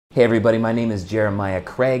Hey everybody, my name is Jeremiah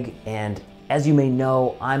Craig, and as you may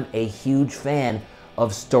know, I'm a huge fan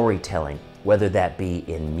of storytelling. Whether that be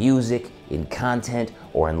in music, in content,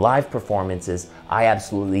 or in live performances, I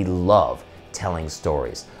absolutely love telling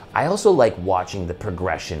stories. I also like watching the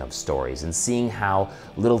progression of stories and seeing how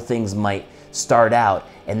little things might start out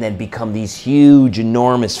and then become these huge,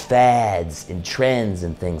 enormous fads and trends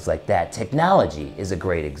and things like that. Technology is a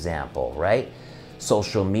great example, right?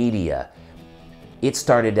 Social media. It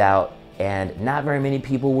started out and not very many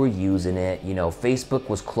people were using it. You know, Facebook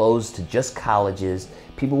was closed to just colleges.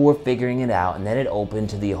 People were figuring it out, and then it opened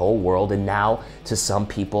to the whole world, and now to some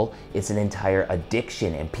people it's an entire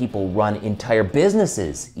addiction, and people run entire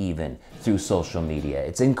businesses even through social media.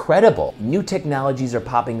 It's incredible. New technologies are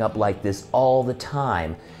popping up like this all the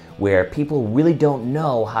time where people really don't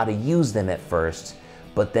know how to use them at first,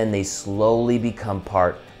 but then they slowly become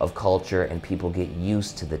part of culture and people get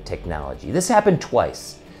used to the technology. This happened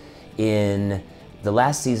twice in the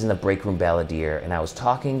last season of Break Room Balladeer, and I was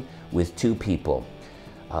talking with two people.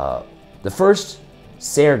 The first,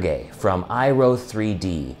 Sergey from iRow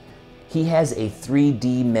 3D. He has a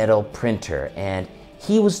 3D metal printer, and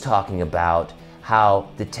he was talking about how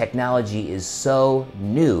the technology is so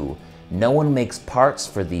new, no one makes parts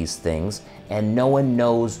for these things, and no one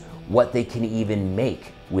knows what they can even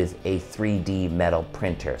make with a 3D metal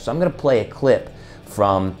printer. So I'm going to play a clip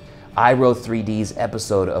from iRow 3D's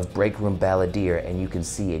episode of Break Room Balladeer, and you can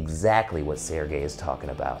see exactly what Sergey is talking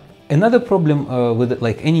about. Another problem with it,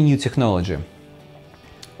 like any new technology,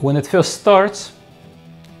 when it first starts,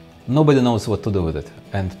 nobody knows what to do with it,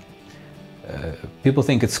 and people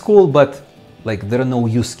think it's cool, but like there are no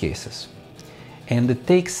use cases, and it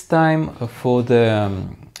takes time for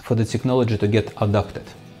the technology to get adopted.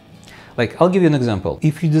 Like, I'll give you an example.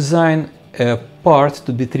 If you design a part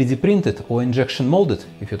to be 3D printed or injection molded,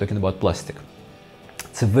 if you're talking about plastic,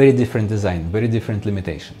 it's a very different design, very different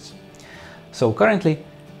limitations. So currently,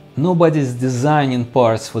 nobody's designing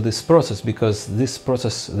parts for this process because this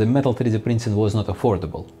process, the metal 3D printing, was not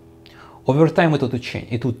affordable. Over time, it would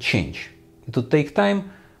change. It would take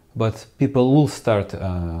time, but people will start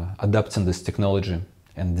adapting this technology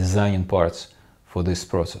and designing parts for this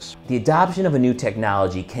process. The adoption of a new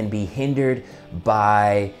technology can be hindered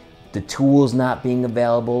by the tools not being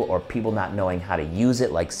available or people not knowing how to use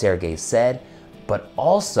it, like Sergey said, but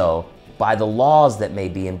also by the laws that may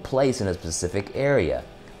be in place in a specific area.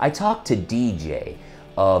 I talked to DJ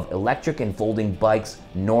of Electric and Folding Bikes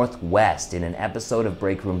Northwest in an episode of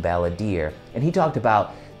Break Room Balladeer, and he talked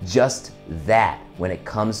about just that when it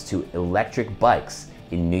comes to electric bikes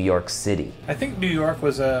in New York City. I think New York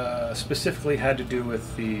was specifically had to do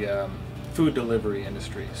with the food delivery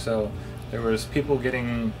industry. So there was people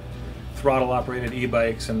getting throttle operated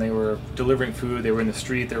e-bikes, and they were delivering food. They were in the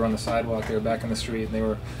street, they were on the sidewalk, they were back in the street, and they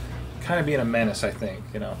were kind of being a menace, I think.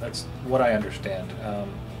 You know, that's what I understand.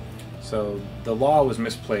 So the law was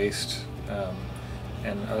misplaced,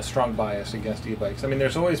 and a strong bias against e-bikes. I mean,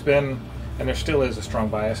 there's always been, and there still is, a strong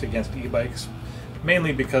bias against e-bikes,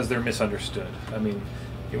 mainly because they're misunderstood. I mean,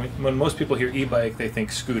 when most people hear e-bike, they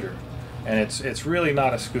think scooter, and it's really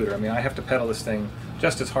not a scooter. I mean, I have to pedal this thing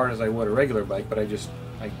just as hard as I would a regular bike, but I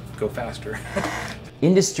go faster.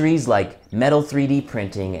 Industries like metal 3D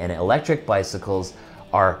printing and electric bicycles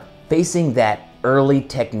are facing that early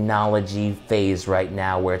technology phase right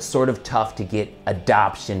now where it's sort of tough to get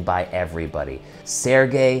adoption by everybody.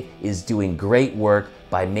 Sergey is doing great work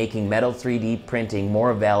by making metal 3D printing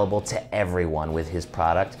more available to everyone with his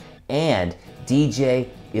product, and DJ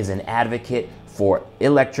is an advocate for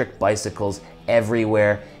electric bicycles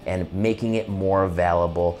everywhere and making it more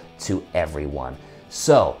available to everyone.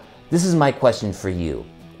 So, this is my question for you.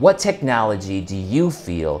 What technology do you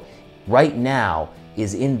feel right now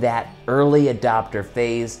is in that early adopter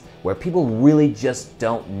phase where people really just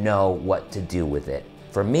don't know what to do with it?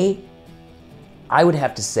 For me, I would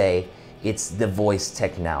have to say it's the voice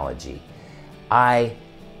technology. I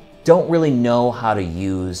don't really know how to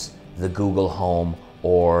use the Google Home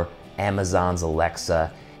or Amazon's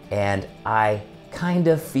Alexa, and I kind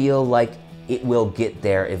of feel like it will get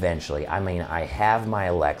there eventually. I mean, I have my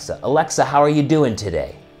Alexa. Alexa, how are you doing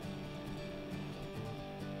today?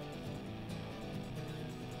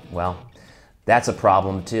 Well, that's a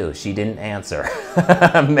problem too. She didn't answer.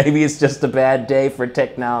 Maybe it's just a bad day for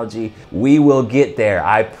technology. We will get there,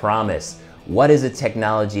 I promise. What is a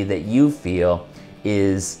technology that you feel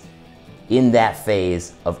is in that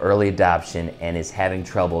phase of early adoption and is having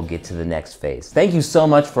trouble get to the next phase? Thank you so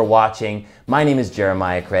much for watching. My name is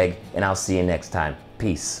Jeremiah Craig, and I'll see you next time.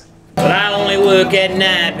 Peace. But I only work at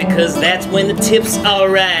night because that's when the tips are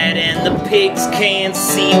right and the pigs can't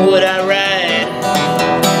see what I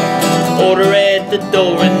write. the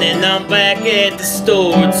door, and then I'm back at the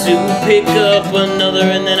store to pick up another,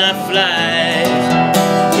 and then I fly.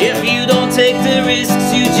 If you don't take the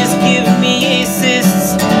risks, you just give me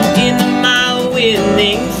assists in my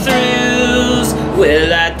winning throughs.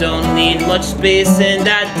 Well, I don't need much space, and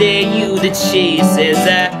I dare you to chase as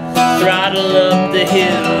I throttle up the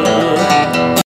hill.